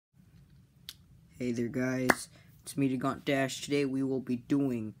Hey there guys, it's me Dycl. Today we will be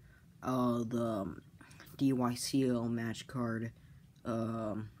doing the Dycl match card.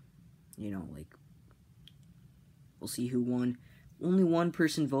 We'll see who won. Only one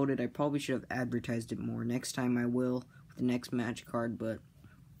person voted. I probably should have advertised it more. Next time I will with the next match card, but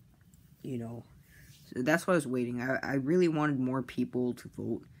so that's why I was waiting. I really wanted more people to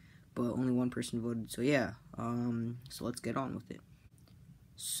vote, but only one person voted. So yeah, so let's get on with it.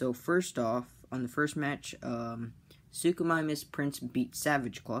 So first off, on the first match, Sukumimus Prince beat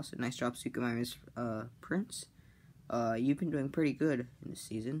Savage Claw. So nice job, Sukumimus Prince. You've been doing pretty good in this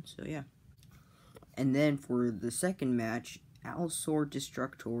season, so yeah. And then for the second match, Allosaur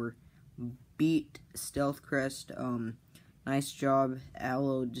Destructor beat Stealth Crest. Nice job,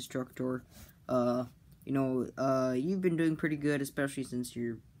 Allo Destructor. You've been doing pretty good, especially since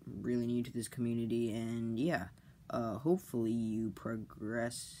you're really new to this community, and yeah. Hopefully you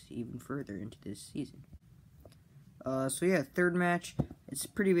progress even further into this season. So yeah, third match. It's a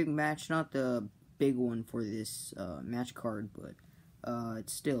pretty big match, not the big one for this match card, but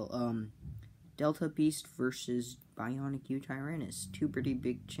it's still Delta Beast versus Bionic U Tyrannus. Two pretty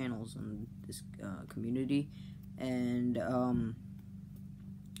big channels on this community, and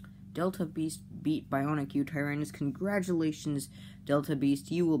Delta Beast beat Bionic U Tyrannus. Congratulations, Delta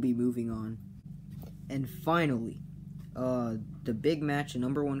Beast. You will be moving on. And finally, the big match, a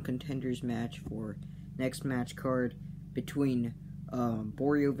 #1 contenders match for next match card between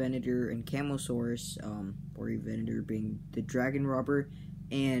Boreal Venator and Camosaurus. Boreal Venator being the Dragon Robber,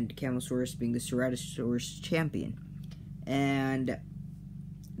 and Camosaurus being the Ceratosaurus champion. And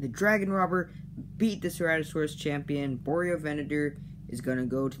the Dragon Robber beat the Ceratosaurus champion. Boreal Venator is gonna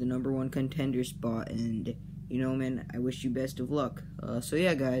go to the #1 contender spot, and man, I wish you best of luck. So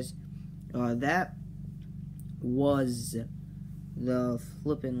yeah, guys, that was the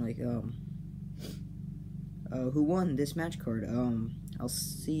flippin' who won this match card. I'll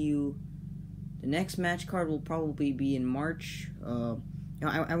see you. The next match card will probably be in March. I'm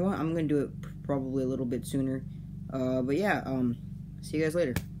gonna do it probably a little bit sooner. But yeah, see you guys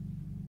later.